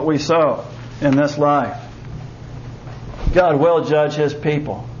reap what we sow in this life. God will judge His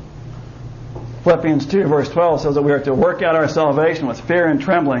people. Philippians 2 verse 12 says that we are to work out our salvation with fear and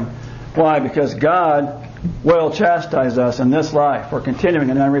trembling. Why? Because God will chastise us in this life for continuing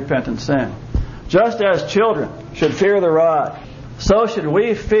in unrepentant sin. Just as children should fear the rod, so should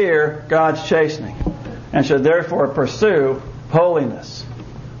we fear God's chastening and should therefore pursue holiness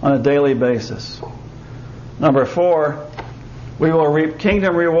on a daily basis. Number 4, we will reap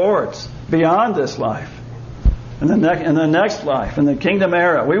kingdom rewards beyond this life. In the next life, in the kingdom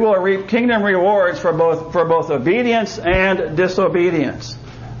era, we will reap kingdom rewards for both obedience and disobedience.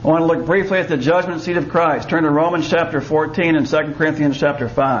 I want to look briefly at the judgment seat of Christ. Turn to Romans chapter 14 and 2 Corinthians chapter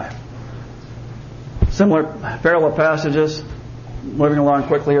 5. Similar parallel passages. Moving along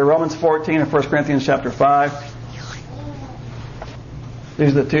quickly here. Romans 14 and 1 Corinthians chapter 5.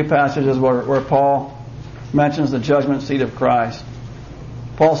 These are the two passages where Paul mentions the judgment seat of Christ.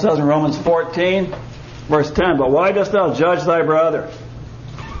 Paul says in Romans 14, verse 10, but why dost thou judge thy brother?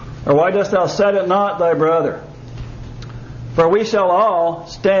 Or why dost thou set at naught thy brother? For we shall all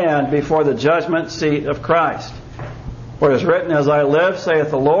stand before the judgment seat of Christ. For it is written, as I live, saith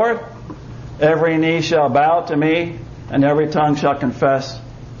the Lord, every knee shall bow to me, and every tongue shall confess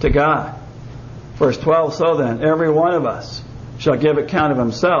to God. Verse 12, so then, every one of us shall give account of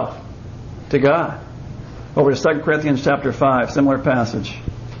himself to God. Over to 2 Corinthians chapter 5, similar passage.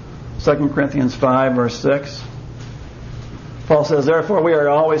 2 Corinthians 5, verse 6. Paul says, therefore we are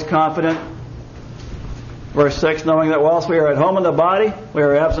always confident. Verse 6, knowing that whilst we are at home in the body, we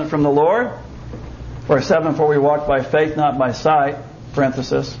are absent from the Lord. Verse 7, for we walk by faith, not by sight.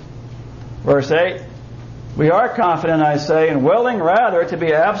 Parenthesis. Verse 8, we are confident, I say, and willing rather to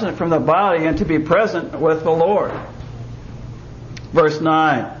be absent from the body and to be present with the Lord. Verse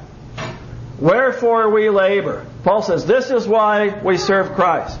 9, wherefore we labor. Paul says, this is why we serve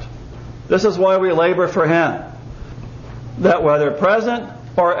Christ. This is why we labor for Him. That whether present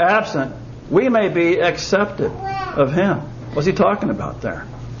or absent, we may be accepted of Him. What's he talking about there?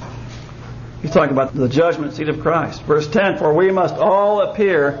 He's talking about the judgment seat of Christ. Verse 10, for we must all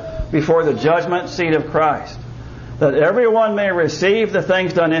appear before the judgment seat of Christ, that everyone may receive the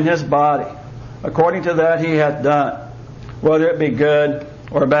things done in his body, according to that he hath done, whether it be good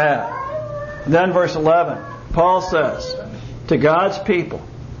or bad. Then verse 11, Paul says, to God's people,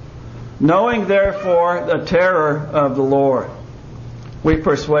 knowing therefore the terror of the Lord, we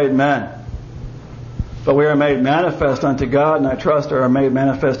persuade men. But we are made manifest unto God, and I trust are made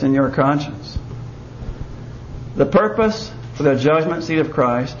manifest in your conscience. The purpose for the judgment seat of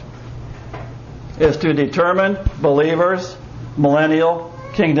Christ is to determine believers' millennial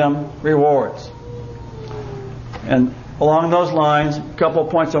kingdom rewards. And along those lines, a couple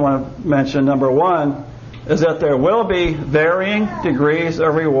of points I want to mention. Number one is that there will be varying degrees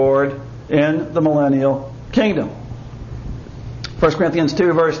of reward in the millennial kingdom. 1 Corinthians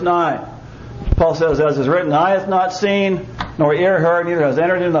 2, verse 9. Paul says, as is written, eye hath not seen, nor ear heard, neither has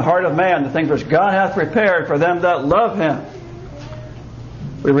entered into the heart of man the things which God hath prepared for them that love Him.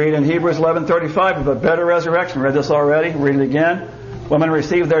 We read in Hebrews 11:35 of a better resurrection. We read this already. Read it again. Women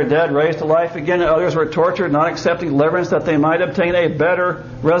received their dead, raised to life again, and others were tortured, not accepting deliverance, that they might obtain a better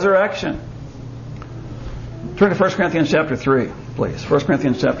resurrection. Turn to 1 Corinthians chapter 3, please. 1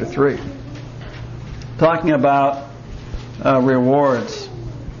 Corinthians chapter 3. Talking about rewards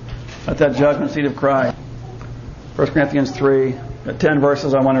at that judgment seat of Christ. 1 Corinthians 3, 10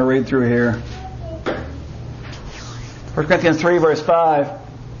 verses I want to read through here. 1 Corinthians 3, verse 5.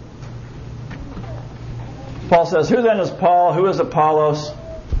 Paul says, who then is Paul? Who is Apollos?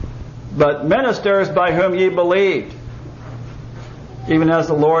 But ministers by whom ye believed, even as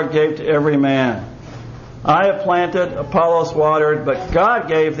the Lord gave to every man. I have planted, Apollos watered, but God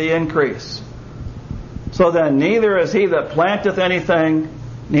gave the increase. So then neither is he that planteth anything,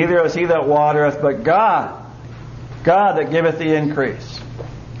 neither is he that watereth, but God that giveth the increase.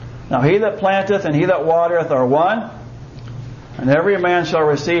 Now he that planteth and he that watereth are one, and every man shall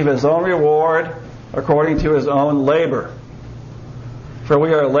receive his own reward according to his own labor. For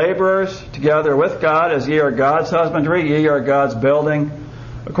we are laborers together with God, as ye are God's husbandry, ye are God's building,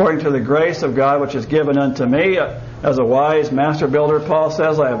 according to the grace of God which is given unto me. As a wise master builder, Paul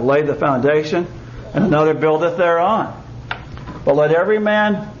says, I have laid the foundation, and another buildeth thereon. But let every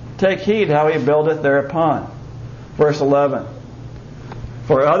man take heed how he buildeth thereupon. Verse 11.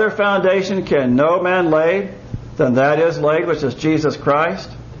 For other foundation can no man lay than that is laid, which is Jesus Christ.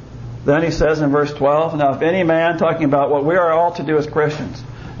 Then he says in verse 12, now if any man, talking about what we are all to do as Christians,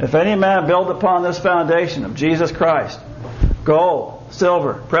 if any man build upon this foundation of Jesus Christ, gold,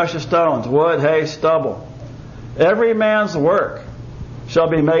 silver, precious stones, wood, hay, stubble, every man's work shall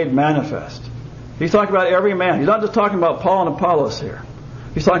be made manifest. He's talking about every man. He's not just talking about Paul and Apollos here.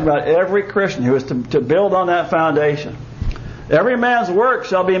 He's talking about every Christian who is to build on that foundation. Every man's work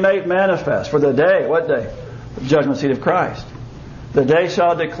shall be made manifest. For the day, what day? The judgment seat of Christ. The day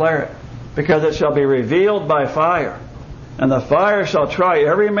shall declare it, because it shall be revealed by fire. And the fire shall try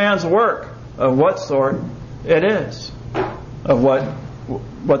every man's work of what sort it is, of what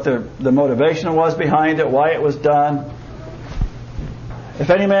the motivation was behind it, why it was done. If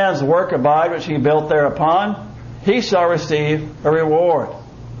any man's work abide which he built thereupon, he shall receive a reward.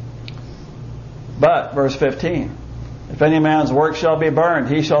 But, verse 15, if any man's work shall be burned,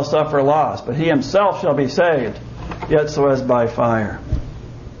 he shall suffer loss, but he himself shall be saved, yet so as by fire.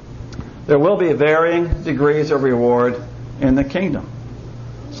 There will be varying degrees of reward in the kingdom.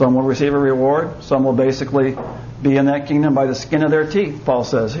 Some will receive a reward. Some will basically be in that kingdom by the skin of their teeth, Paul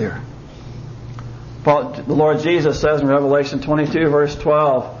says here. The Lord Jesus says in Revelation 22, verse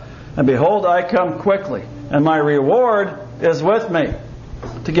 12, and behold, I come quickly, and my reward is with me,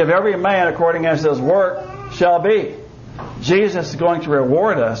 to give every man according as his work shall be. Jesus is going to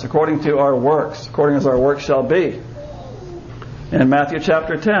reward us according to our works, according as our works shall be. In Matthew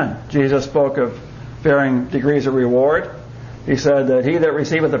chapter 10, Jesus spoke of varying degrees of reward. He said that he that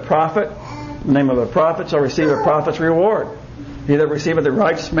receiveth a prophet, in the name of a prophet, shall receive a prophet's reward. He that receiveth a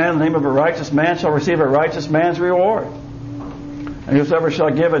righteous man in the name of a righteous man shall receive a righteous man's reward. And whosoever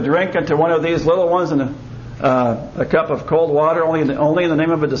shall give a drink unto one of these little ones in a cup of cold water, only in the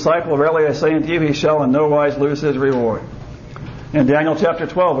name of a disciple, verily I say unto you, he shall in no wise lose his reward. In Daniel chapter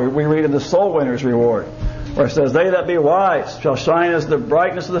 12, we read of the soul winner's reward, where it says, they that be wise shall shine as the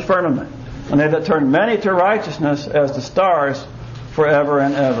brightness of the firmament, and they that turn many to righteousness as the stars forever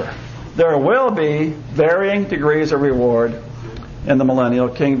and ever. There will be varying degrees of reward in the millennial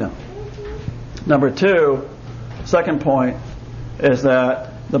kingdom. Number two, second point, is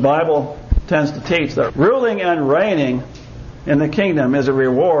that the Bible tends to teach that ruling and reigning in the kingdom is a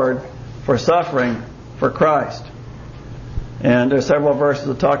reward for suffering for Christ. And there's several verses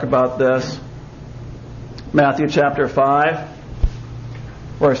that talk about this. Matthew chapter 5,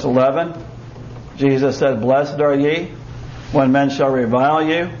 verse 11. Jesus said, blessed are ye when men shall revile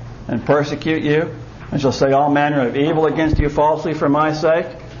you and persecute you, and shall say all manner of evil against you falsely for my sake.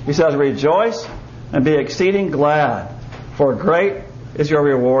 He says, rejoice and be exceeding glad, for great is your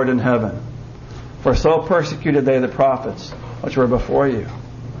reward in heaven. For so persecuted they the prophets which were before you.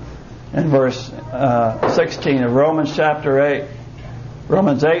 In verse 16 of Romans chapter 8.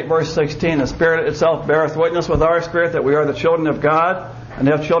 Romans 8, verse 16, the Spirit itself beareth witness with our spirit that we are the children of God, and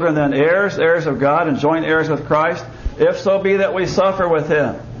if children then heirs, heirs of God, and joint heirs with Christ, if so be that we suffer with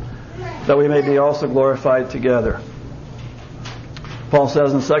Him, that we may be also glorified together. Paul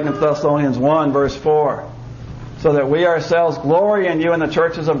says in 2 Thessalonians 1, verse 4, so that we ourselves glory in you in the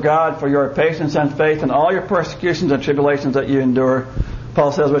churches of God for your patience and faith in all your persecutions and tribulations that you endure.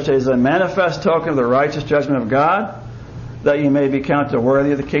 Paul says, which is a manifest token of the righteous judgment of God, that you may be counted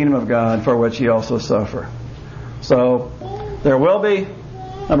worthy of the kingdom of God, for which ye also suffer. So, there will be,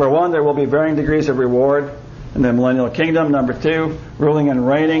 number one, there will be varying degrees of reward in the millennial kingdom. Number two, ruling and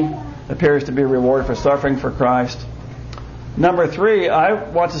reigning appears to be a reward for suffering for Christ. Number three, I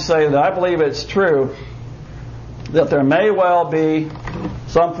want to say that I believe it's true that there may well be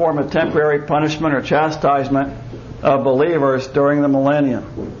some form of temporary punishment or chastisement of believers during the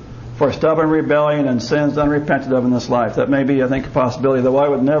millennium for stubborn rebellion and sins unrepented of in this life. That may be, I think, a possibility, though I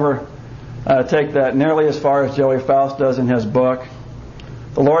would never take that nearly as far as Joey Faust does in his book.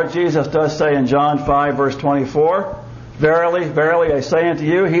 The Lord Jesus does say in John 5, verse 24, verily, verily, I say unto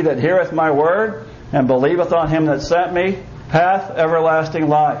you, he that heareth my word and believeth on him that sent me hath everlasting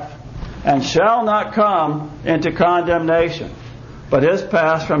life, and shall not come into condemnation, but is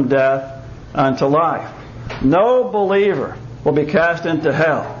passed from death unto life. No believer will be cast into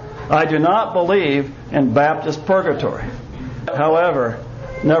hell. I do not believe in Baptist purgatory. However,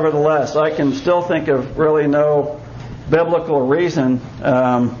 nevertheless, I can still think of really no biblical reason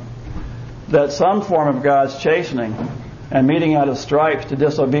that some form of God's chastening and meting out of stripes to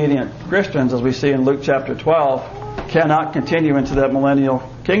disobedient Christians, as we see in Luke chapter 12, cannot continue into that millennial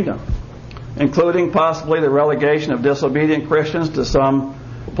kingdom, including possibly the relegation of disobedient Christians to some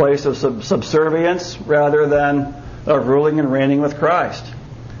place of subservience rather than of ruling and reigning with Christ.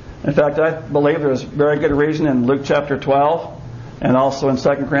 In fact, I believe there's very good reason in Luke chapter 12 and also in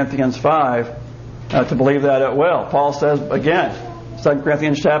 2 Corinthians 5 to believe that it will. Paul says again, 2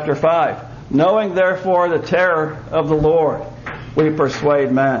 Corinthians chapter 5, knowing therefore the terror of the Lord, we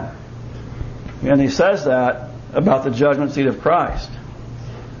persuade men. And he says that about the judgment seat of Christ.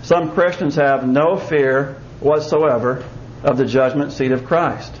 Some Christians have no fear whatsoever of the judgment seat of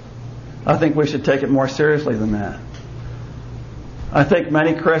Christ. I think we should take it more seriously than that. I think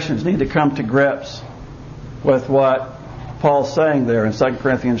many Christians need to come to grips with what Paul's saying there in 2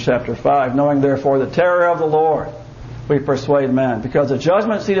 Corinthians chapter 5, knowing therefore the terror of the Lord, we persuade men. Because the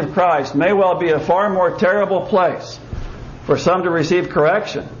judgment seat of Christ may well be a far more terrible place for some to receive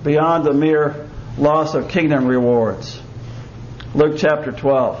correction beyond the mere loss of kingdom rewards. Luke chapter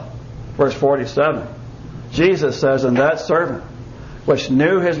 12, verse 47. Jesus says, and that servant which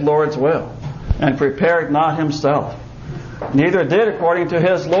knew his Lord's will and prepared not himself, neither did according to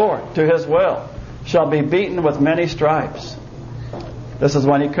his Lord, to his will, shall be beaten with many stripes. This is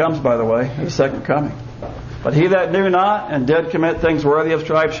when he comes, by the way, his second coming. But he that knew not and did commit things worthy of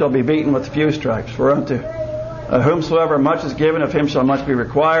stripes shall be beaten with few stripes. For unto whomsoever much is given, of him shall much be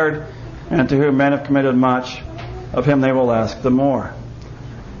required, and to whom men have committed much, of him they will ask the more.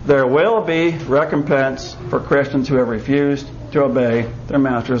 There will be recompense for Christians who have refused to obey their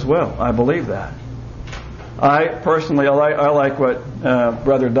master's will. I believe that. I personally, I like what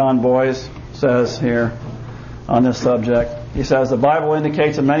Brother Don Boys says here on this subject. He says the Bible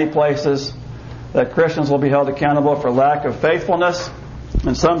indicates in many places that Christians will be held accountable for lack of faithfulness,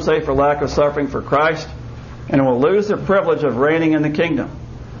 and some say for lack of suffering for Christ, and will lose the privilege of reigning in the kingdom.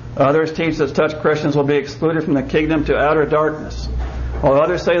 Others teach that such Christians will be excluded from the kingdom to outer darkness, while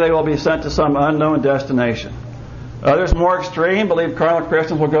others say they will be sent to some unknown destination. Others, more extreme, believe carnal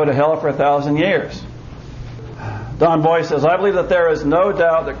Christians will go to hell for 1,000 years. Don Boy says, I believe that there is no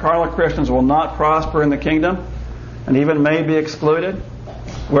doubt that carnal Christians will not prosper in the kingdom and even may be excluded.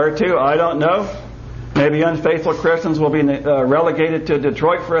 Where to? I don't know. Maybe unfaithful Christians will be relegated to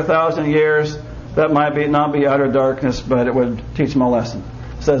Detroit for 1,000 years. That might not be utter darkness, but it would teach them a lesson,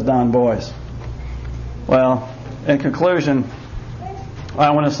 says Don Boyce. Well, in conclusion,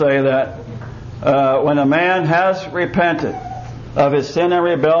 I want to say that when a man has repented of his sin and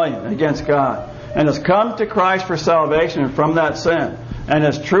rebellion against God and has come to Christ for salvation from that sin and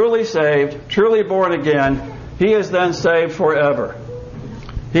is truly saved, truly born again, he is then saved forever.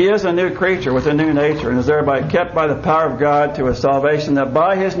 He is a new creature with a new nature and is thereby kept by the power of God to a salvation that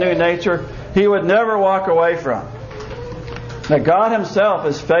by his new nature he would never walk away from. That God himself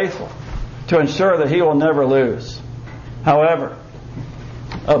is faithful to ensure that he will never lose. However,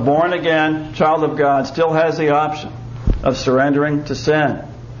 a born-again child of God still has the option of surrendering to sin,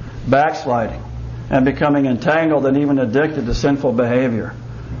 backsliding, and becoming entangled and even addicted to sinful behavior,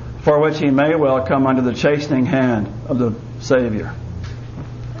 for which he may well come under the chastening hand of the Savior.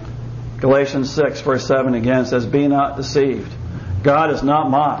 Galatians 6, verse 7 again says, Be not deceived. God is not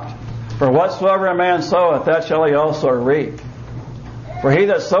mocked. For whatsoever a man soweth, that shall he also reap. For he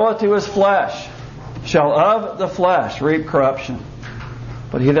that soweth to his flesh shall of the flesh reap corruption.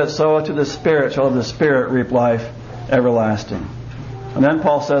 But he that soweth to the Spirit shall of the Spirit reap life everlasting. And then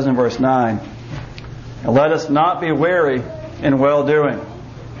Paul says in verse 9, And let us not be weary in well-doing,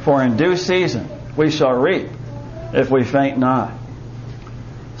 for in due season we shall reap, if we faint not.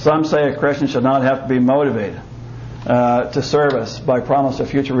 Some say a Christian should not have to be motivated to service by promise of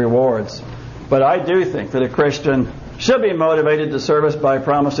future rewards. But I do think that a Christian should be motivated to service by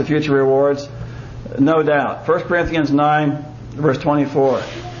promise of future rewards, no doubt. 1 Corinthians 9, verse 24.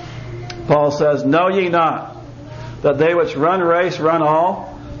 Paul says, Know ye not that they which run race run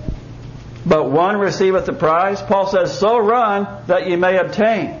all, but one receiveth the prize? Paul says, So run that ye may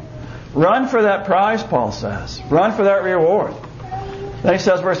obtain. Run for that prize, Paul says. Run for that reward. Then he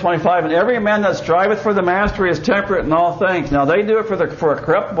says, verse 25, And every man that striveth for the mastery is temperate in all things. Now they do it for a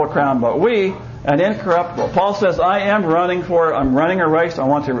corruptible crown, but we an incorruptible. Paul says, I'm running a race. I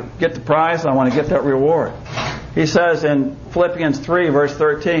want to get the prize. I want to get that reward. He says in Philippians 3, verse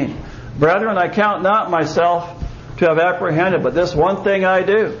 13, Brethren, I count not myself to have apprehended, but this one thing I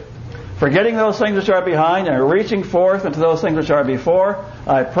do. Forgetting those things which are behind and reaching forth into those things which are before,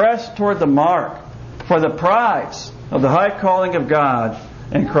 I press toward the mark for the prize of the high calling of God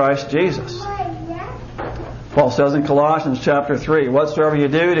in Christ Jesus. Paul says in Colossians chapter 3, Whatsoever you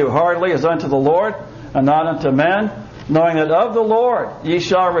do heartily as unto the Lord, and not unto men, knowing that of the Lord ye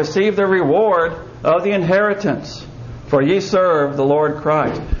shall receive the reward of the inheritance. For ye serve the Lord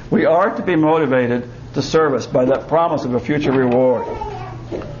Christ. We are to be motivated to service by that promise of a future reward.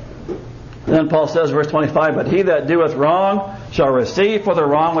 And then Paul says, verse 25, But he that doeth wrong shall receive for the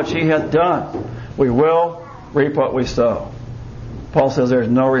wrong which he hath done. We will reap what we sow. Paul says there is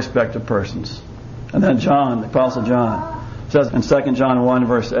no respect of persons. And then John, the Apostle John, says in 2 John 1,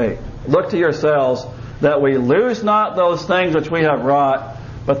 verse 8, Look to yourselves that we lose not those things which we have wrought,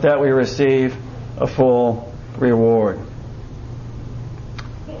 but that we receive a full reward.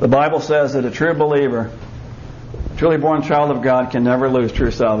 The Bible says that a true believer, a truly born child of God, can never lose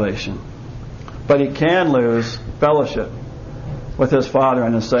true salvation. But he can lose fellowship with his Father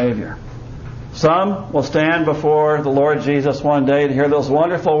and his Savior. Some will stand before the Lord Jesus one day to hear those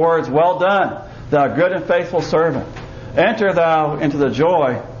wonderful words, Well done, thou good and faithful servant. Enter thou into the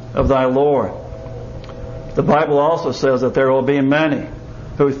joy of thy Lord. The Bible also says that there will be many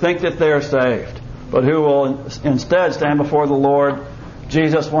who think that they are saved, but who will instead stand before the Lord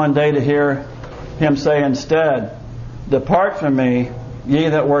Jesus one day to hear him say instead, Depart from me, ye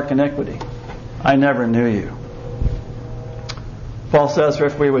that work iniquity. I never knew you. Paul says, For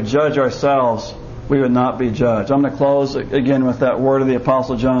if we would judge ourselves, we would not be judged. I'm going to close again with that word of the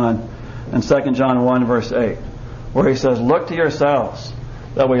Apostle John in 2 John 1, verse 8, where he says, Look to yourselves,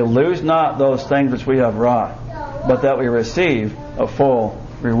 that we lose not those things which we have wrought, but that we receive a full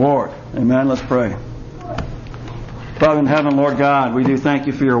reward. Amen. Let's pray. Father in heaven, Lord God, we do thank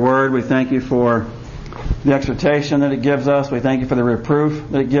you for your word. We thank you for the exhortation that it gives us. We thank you for the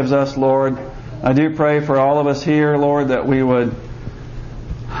reproof that it gives us, Lord. I do pray for all of us here, Lord, that we would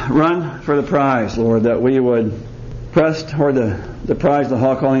run for the prize, Lord, that we would press toward the prize, the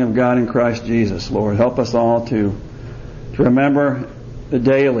high calling of God in Christ Jesus, Lord. Help us all to remember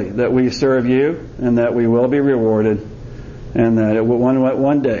daily that we serve you and that we will be rewarded. and that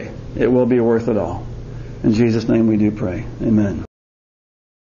one day it will be worth it all. In Jesus' name we do pray. Amen.